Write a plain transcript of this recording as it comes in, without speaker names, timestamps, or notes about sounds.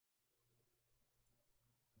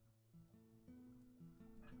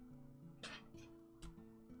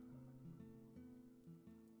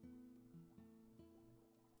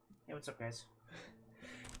Hey, what's up, guys?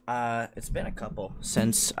 It's been a couple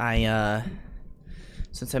since I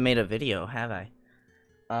made a video, have I?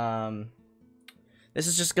 This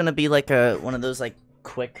is just gonna be like one of those like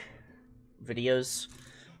quick videos.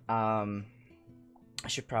 I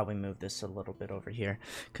should probably move this a little bit over here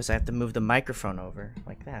because I have to move the microphone over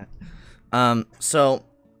like that.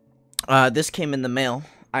 This came in the mail.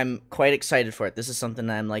 I'm quite excited for it. This is something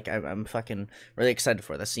that I'm fucking really excited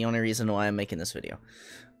for. That's the only reason why I'm making this video.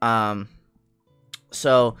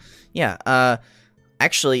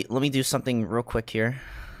 Actually, let me do something real quick here.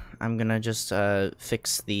 I'm gonna just,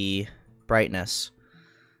 fix the brightness.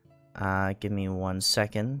 Give me 1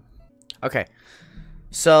 second. Okay.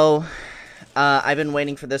 So, I've been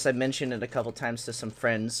waiting for this. I mentioned it a couple times to some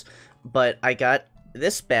friends, but I got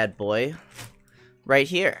this bad boy right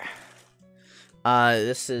here.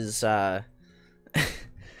 This is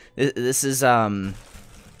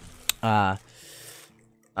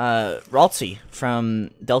Ralsei from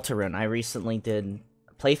Deltarune. I recently did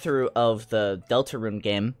a playthrough of the Deltarune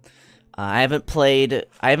game. I haven't played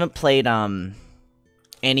Undertale.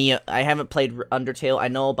 I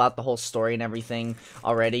know about the whole story and everything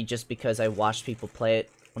already just because I watched people play it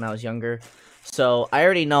when I was younger. So, I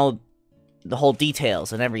already know the whole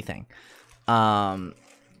details and everything.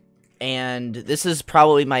 And this is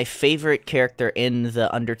probably my favorite character in the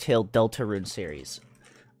Undertale Deltarune series.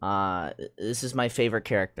 This is my favorite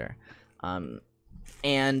character.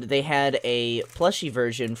 And they had a plushie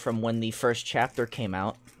version from when the first chapter came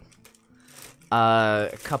out.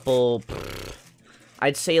 I'd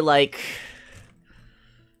say like,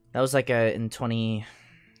 that was like in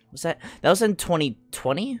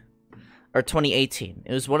 2020? Or 2018.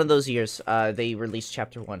 It was one of those years, they released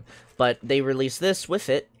chapter 1. But they released this with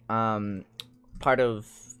it, part of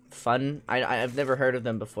Fun. I've never heard of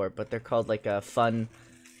them before, but they're called like a Fun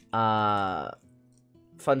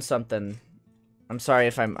something. I'm sorry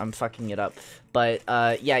if I'm fucking it up. But,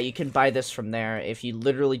 yeah, you can buy this from there. If you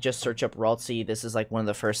literally just search up Ralsei, this is like one of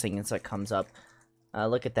the first things that comes up.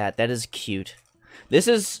 Look at that. That is cute. This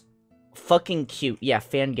is fucking cute. Yeah,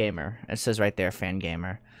 Fangamer. It says right there,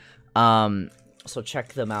 Fangamer. So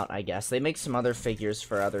check them out, I guess. They make some other figures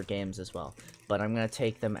for other games as well. But I'm gonna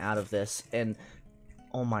take them out of this, and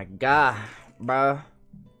oh my god, bruh.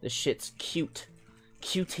 This shit's cute.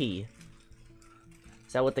 Cutie.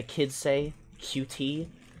 Is that what the kids say? Cutie?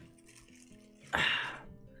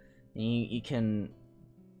 You can,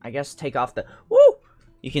 I guess, take off the... Woo!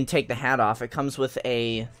 You can take the hat off. It comes with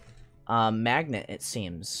a magnet, it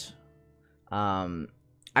seems. I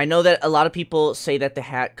know that a lot of people say that the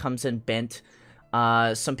hat comes in bent.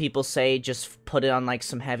 Some people say just put it on like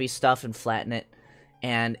some heavy stuff and flatten it,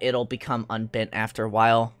 and it'll become unbent after a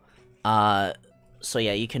while. So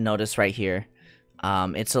yeah, you can notice right here.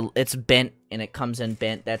 It's bent and it comes in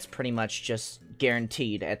bent. That's pretty much just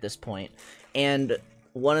guaranteed at this point. And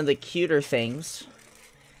one of the cuter things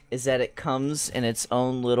is that it comes in its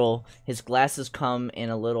own little... His glasses come in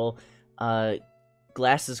a little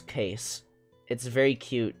glasses case. It's very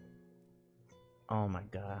cute. Oh my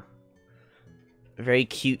god. Very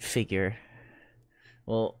cute figure.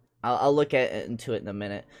 Well, I'll look into it in a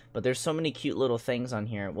minute. But there's so many cute little things on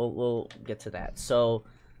here. We'll get to that. So,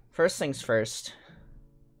 first things first.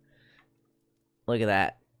 Look at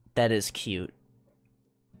that. That is cute.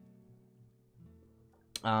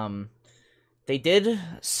 They did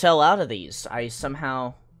sell out of these. I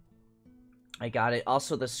got it.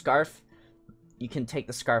 Also, the scarf. You can take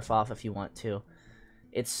the scarf off if you want to.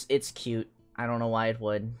 It's cute. I don't know why it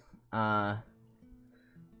would.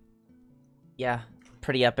 Yeah,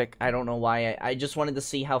 pretty epic. I don't know why. I just wanted to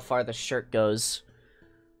see how far the shirt goes.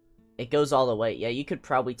 It goes all the way. Yeah, you could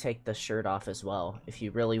probably take the shirt off as well if you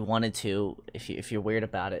really wanted to, if you're weird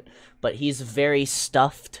about it. But he's very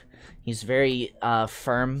stuffed. He's very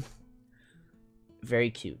firm. Very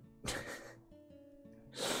cute.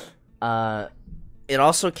 It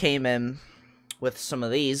also came in with some of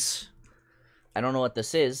these. I don't know what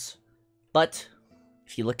this is, but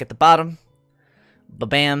if you look at the bottom,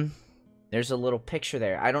 ba-bam, there's a little picture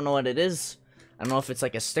there. I don't know what it is. I don't know if it's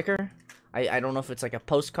like a sticker. I don't know if it's like a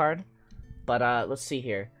postcard, but let's see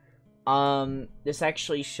here. This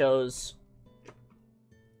actually shows.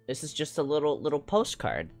 This is just a little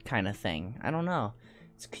postcard kind of thing. I don't know.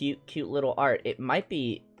 It's cute little art. It might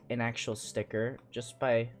be an actual sticker just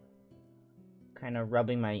by kind of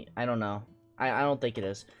rubbing my. I don't know. I don't think it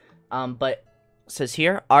is. But it says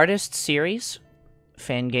here, Artist Series,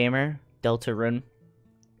 Fangamer, Deltarune.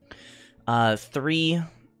 3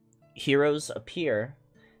 heroes appear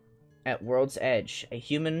at World's Edge. A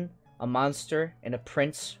human, a monster, and a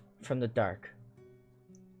prince from the dark.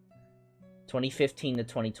 2015 to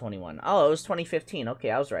 2021. Oh, it was 2015.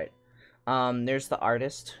 Okay, I was right. There's the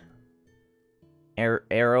artist.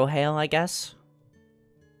 Arrowhail, I guess.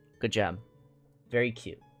 Good job. Very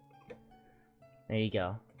cute. There you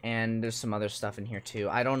go. And there's some other stuff in here too.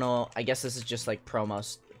 I don't know. I guess this is just like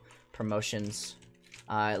promotions.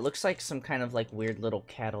 It looks like some kind of like weird little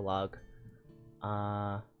catalog.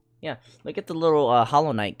 Yeah. Look at the little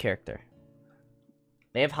Hollow Knight character.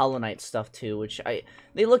 They have Hollow Knight stuff too, which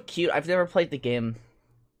they look cute. I've never played the game,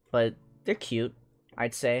 but they're cute,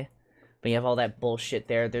 I'd say. But you have all that bullshit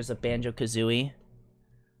there. There's a Banjo-Kazooie.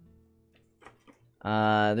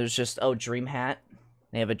 There's just Dream Hat.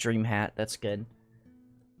 They have a Dream Hat. That's good.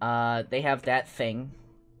 They have that thing.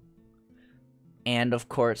 And, of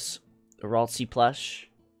course, the Ralsei plush.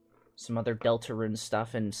 Some other Deltarune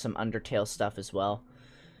stuff and some Undertale stuff as well.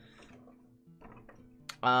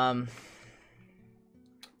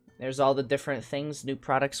 There's all the different things, new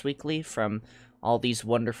products weekly from all these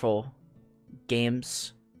wonderful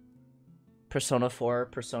games. Persona 4,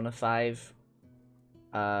 Persona 5.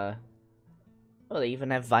 They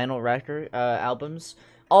even have vinyl record albums.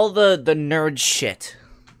 All the nerd shit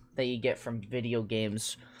that you get from video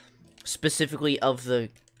games, specifically of the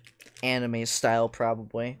anime style,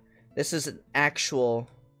 probably. This is an actual...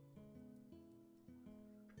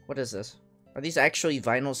 What is this? Are these actually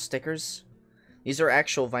vinyl stickers? These are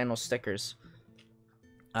actual vinyl stickers.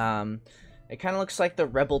 It kind of looks like the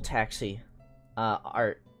Rebel Taxi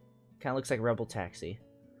art. Kind of looks like Rebel Taxi.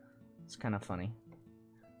 It's kind of funny.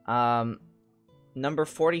 Number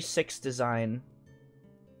 46 design.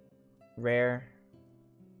 Rare.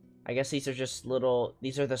 I guess these are just little...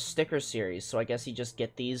 These are the sticker series, so I guess you just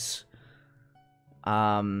get these.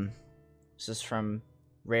 This is from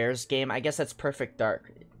Rare's game. I guess that's Perfect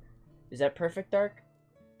Dark. Is that Perfect Dark?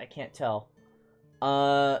 I can't tell.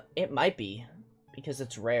 It might be, because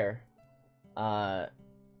it's Rare.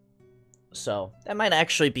 So, that might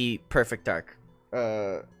actually be Perfect Dark.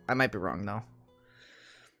 I might be wrong, though.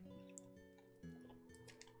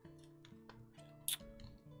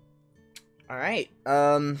 Alright,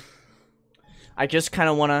 I just kind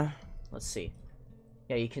of want to... Let's see.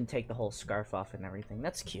 Yeah, you can take the whole scarf off and everything.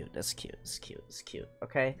 That's cute, that's cute, that's cute, that's cute,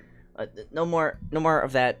 okay? No more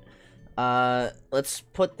of that. Let's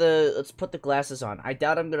put the glasses on. I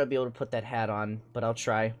doubt I'm gonna be able to put that hat on, but I'll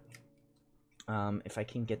try. If I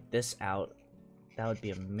can get this out, that would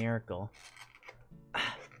be a miracle.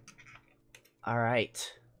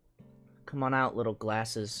 Alright. Come on out, little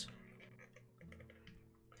glasses.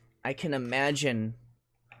 I can imagine...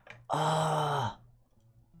 Let's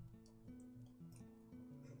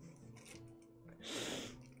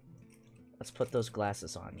put those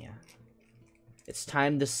glasses on, yeah. It's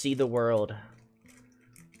time to see the world.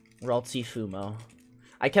 Ralsei Fumo.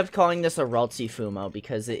 I kept calling this a Ralsei Fumo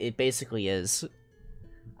because it basically is.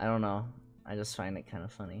 I don't know. I just find it kind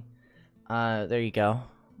of funny. There you go.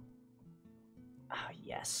 Ah,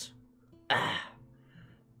 yes.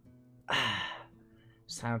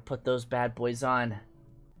 It's time to put those bad boys on.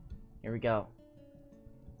 Here we go.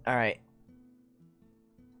 Alright.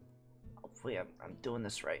 Hopefully I'm doing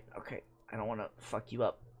this right. Okay. I don't want to fuck you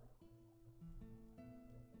up.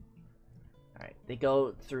 Alright. They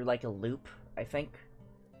go through like a loop, I think.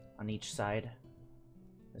 On each side.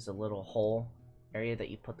 There's a little hole area that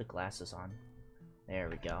you put the glasses on. There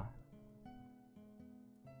we go.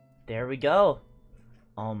 There we go.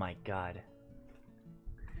 Oh my god.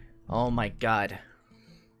 Oh my god.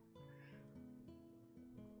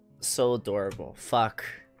 So adorable. Fuck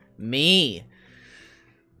me.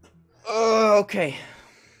 Okay.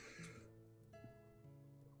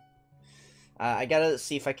 I gotta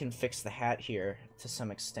see if I can fix the hat here to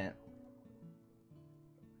some extent.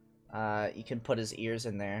 You can put his ears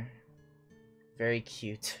in there. Very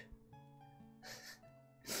cute.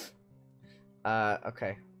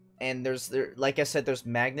 Okay. And like I said, there's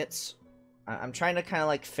magnets. I'm trying to kind of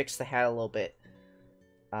like fix the hat a little bit.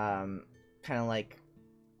 Kind of like...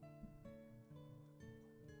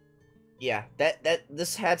 Yeah,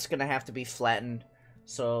 this hat's gonna have to be flattened,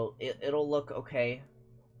 so it'll look okay,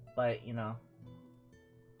 but you know,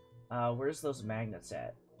 where's those magnets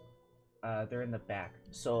at? They're in the back.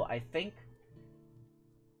 So I think,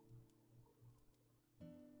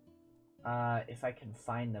 if I can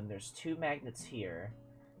find them, there's two magnets here.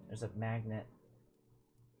 There's a magnet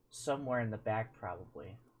somewhere in the back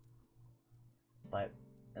probably, but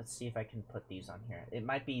let's see if I can put these on here. It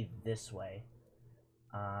might be this way.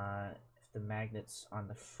 The magnets on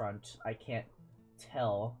the front, I can't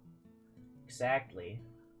tell exactly,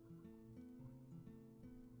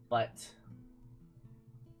 but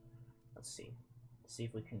let's see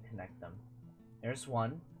if we can connect them. There's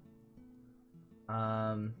one.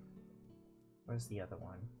 Where's the other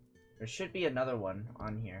one? There should be another one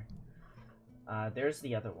on here. There's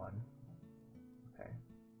the other one. Okay.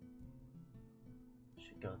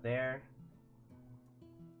 Should go there.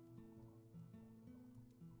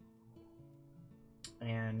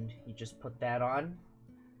 And you just put that on.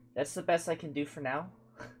 That's the best I can do for now.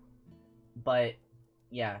 But,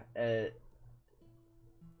 yeah,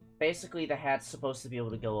 basically the hat's supposed to be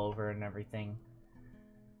able to go over and everything.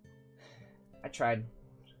 I tried.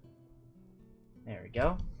 There we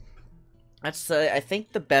go. That's, I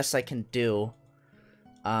think, the best I can do.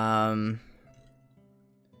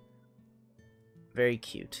 Very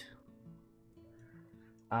cute.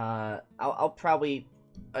 I'll probably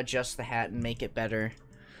adjust the hat and make it better.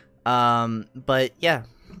 But yeah,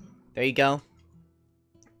 there you go.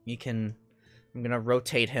 You can, I'm gonna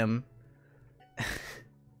rotate him.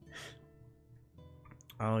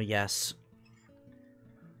 Oh yes.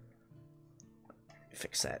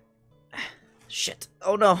 Fix that. Shit.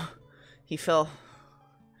 Oh no. He fell.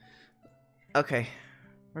 Okay.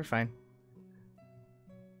 We're fine.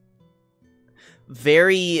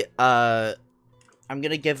 Very, I'm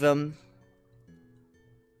gonna give him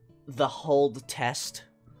the hold test,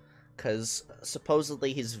 because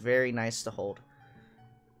supposedly he's very nice to hold.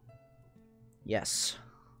 Yes.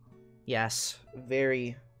 Yes.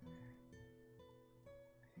 Very,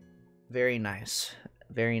 very nice.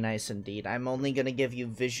 Very nice indeed. I'm only gonna give you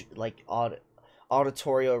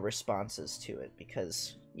auditorio responses to it,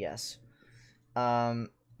 because, yes.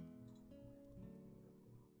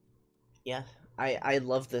 Yeah. I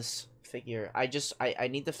love this figure. I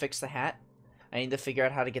need to fix the hat. I need to figure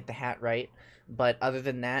out how to get the hat right. But other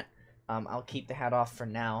than that, I'll keep the hat off for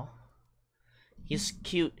now. He's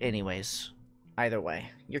cute anyways. Either way.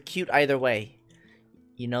 You're cute either way.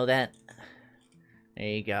 You know that? There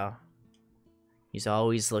you go. He's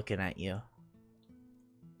always looking at you.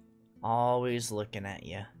 Always looking at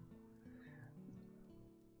you.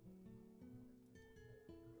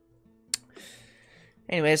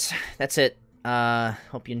 Anyways, that's it.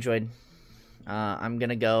 Hope you enjoyed. I'm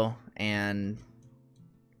gonna go and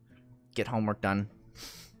get homework done.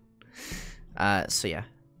 So yeah.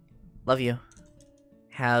 Love you.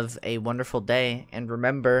 Have a wonderful day, and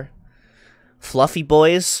remember, fluffy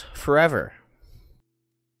boys forever.